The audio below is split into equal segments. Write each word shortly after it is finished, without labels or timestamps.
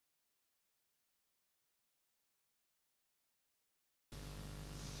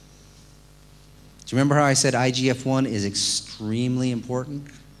you remember how I said IGF-1 is extremely important?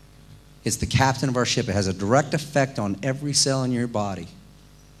 It's the captain of our ship. It has a direct effect on every cell in your body.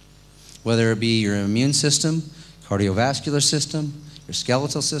 Whether it be your immune system, cardiovascular system, your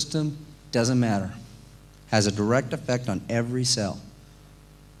skeletal system, doesn't matter. Has a direct effect on every cell.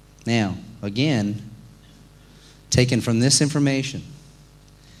 Now, again, taken from this information,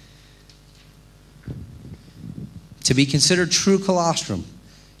 to be considered true colostrum,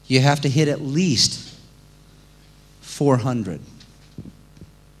 you have to hit at least 400.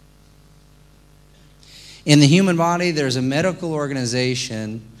 In the human body, there's a medical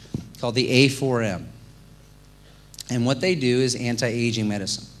organization called the A4M. And what they do is anti-aging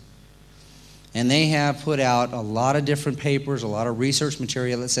medicine. And they have put out a lot of different papers, a lot of research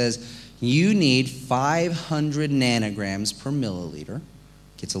material that says you need 500 nanograms per milliliter.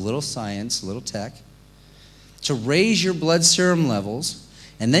 Gets a little science, a little tech, to raise your blood serum levels,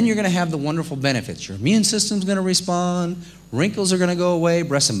 and then you're going to have the wonderful benefits. Your immune system's going to respond, wrinkles are going to go away,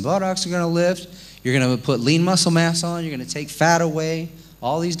 breasts and buttocks are going to lift, you're going to put lean muscle mass on, you're going to take fat away,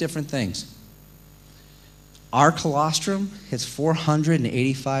 all these different things. Our colostrum hits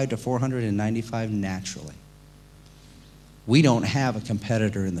 485 to 495 naturally. We don't have a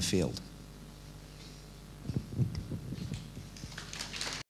competitor in the field.